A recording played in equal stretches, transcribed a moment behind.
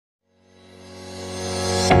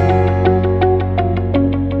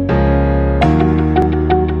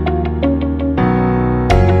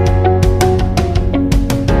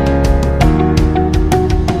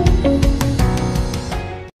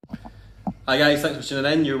Hi guys, thanks for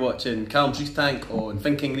tuning in. You're watching Callum's Reef Tank on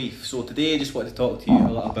Thinking Reef. So today I just wanted to talk to you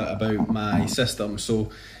a little bit about my system. So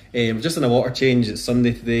just in a water change, it's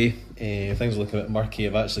Sunday today. Things are looking a bit murky.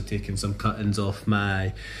 I've actually taken some cuttings off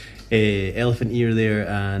my elephant ear there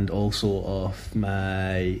and also off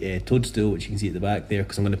my toadstool, which you can see at the back there,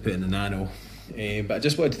 because I'm going to put in the nano. But I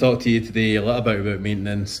just wanted to talk to you today a little bit about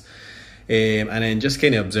maintenance. And then just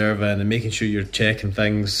kind of observing and making sure you're checking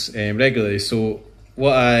things regularly. So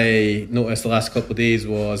what I noticed the last couple of days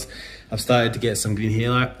was I've started to get some green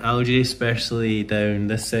hail algae, especially down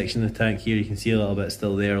this section of the tank here. You can see a little bit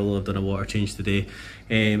still there, although I've done a water change today.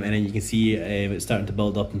 And then you can see it's starting to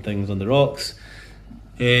build up and things on the rocks.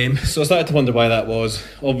 So I started to wonder why that was.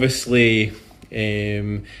 Obviously, at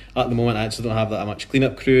the moment I actually don't have that much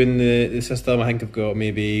cleanup crew in the system. I think I've got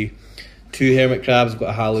maybe 2 hermit crabs. I've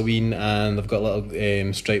got a Halloween and I've got a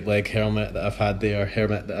little striped leg hermit that I've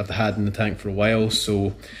had in the tank for a while.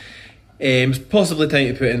 So it's possibly time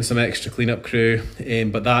to put in some extra cleanup crew,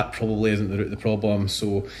 but that probably isn't the root of the problem.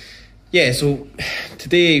 So yeah, so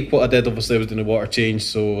today what I did, obviously I was doing a water change,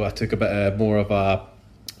 so I took a bit more of a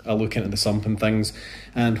look into the sump and things,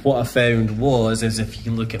 and what I found is if you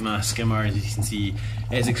can look at my skimmer, as you can see,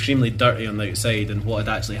 it's extremely dirty on the outside, and what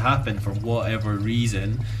had actually happened, for whatever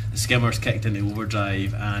reason, the skimmer's kicked into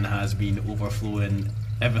overdrive and has been overflowing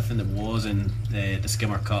everything that was in the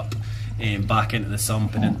skimmer cup back into the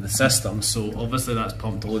sump and into the system. So obviously that's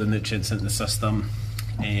pumped a load of nutrients into the system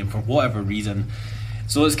for whatever reason.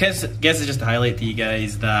 So I guess it's just to highlight to you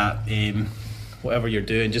guys that whatever you're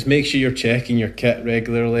doing, just make sure you're checking your kit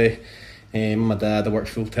regularly. My dad, I work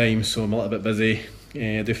full time, so I'm a little bit busy.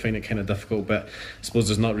 I do find it kind of difficult, but I suppose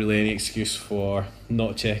there's not really any excuse for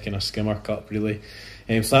not checking a skimmer cup really.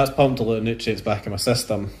 So that's pumped a lot of nutrients back in my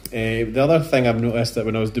system. The other thing I've noticed that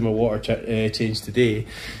when I was doing my water change today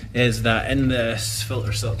is that in this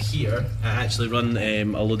filter silk here, I actually run a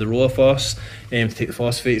load of rowaphos to take the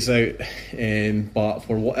phosphates out, but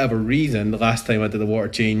for whatever reason, the last time I did a water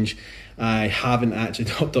change, I haven't actually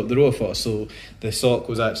topped up the rowaphos, so the sock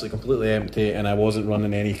was actually completely empty and I wasn't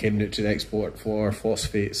running any kind of nutrient export for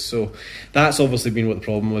phosphates. So that's obviously been what the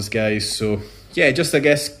problem was, guys. So yeah, just I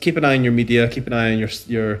guess keep an eye on your media, keep an eye on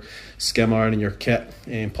your skimmer and your kit.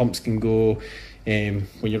 Pumps can go, when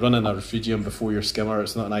you're running a refugium before your skimmer,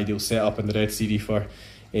 it's not an ideal setup in the Red Sea Reefer.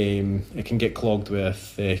 It can get clogged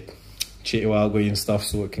with chato algae and stuff,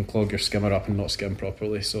 so it can clog your skimmer up and not skim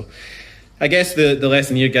properly. So I guess the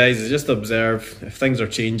lesson here, guys, is just observe. If things are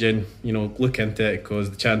changing, you know, look into it, because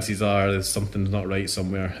the chances are that something's not right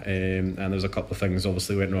somewhere. And there's a couple of things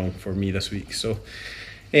obviously went wrong for me this week. So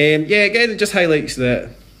yeah, again, it just highlights that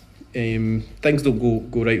things don't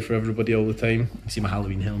go right for everybody all the time. You see my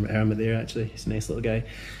Halloween hermit there, actually. He's a nice little guy.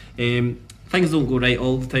 Things don't go right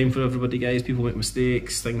all the time for everybody, guys. People make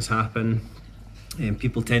mistakes, things happen.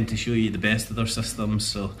 People tend to show you the best of their systems.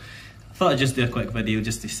 So I thought I'd just do a quick video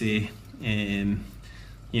just to say, you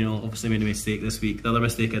know, obviously made a mistake this week. The other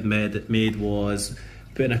mistake I'd made was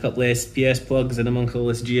putting a couple of SPS plugs in amongst all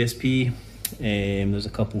this GSP. There's a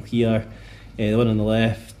couple here. The one on the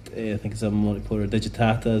left, I think it's a multipolar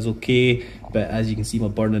digitata, is okay, but as you can see, my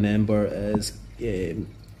burning ember is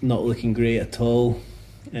not looking great at all.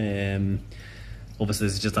 Obviously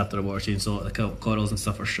this is just after a water change, so the corals and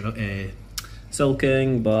stuff are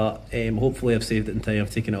silking, but hopefully I've saved it in time.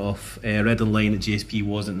 I've taken it off. Read online that GSP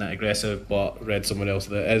wasn't that aggressive, but read somewhere else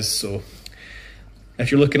that it is. So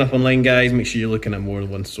if you're looking up online, guys, make sure you're looking at more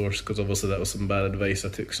than one source, because obviously that was some bad advice I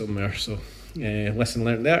took somewhere. So lesson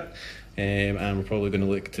learned there. And we're probably going to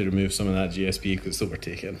look to remove some of that GSP because it's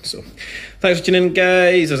overtaken. So thanks for tuning in,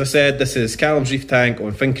 guys. As I said, this is Callum's Reef Tank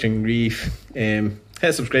on Thinking Reef. Hit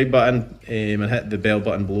the subscribe button and hit the bell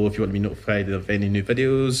button below if you want to be notified of any new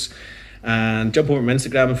videos. And jump over to my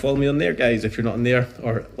Instagram and follow me on there, guys, if you're not on there.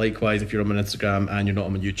 Or likewise, if you're on my Instagram and you're not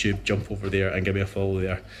on my YouTube, jump over there and give me a follow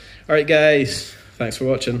there. Alright, guys, thanks for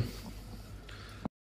watching.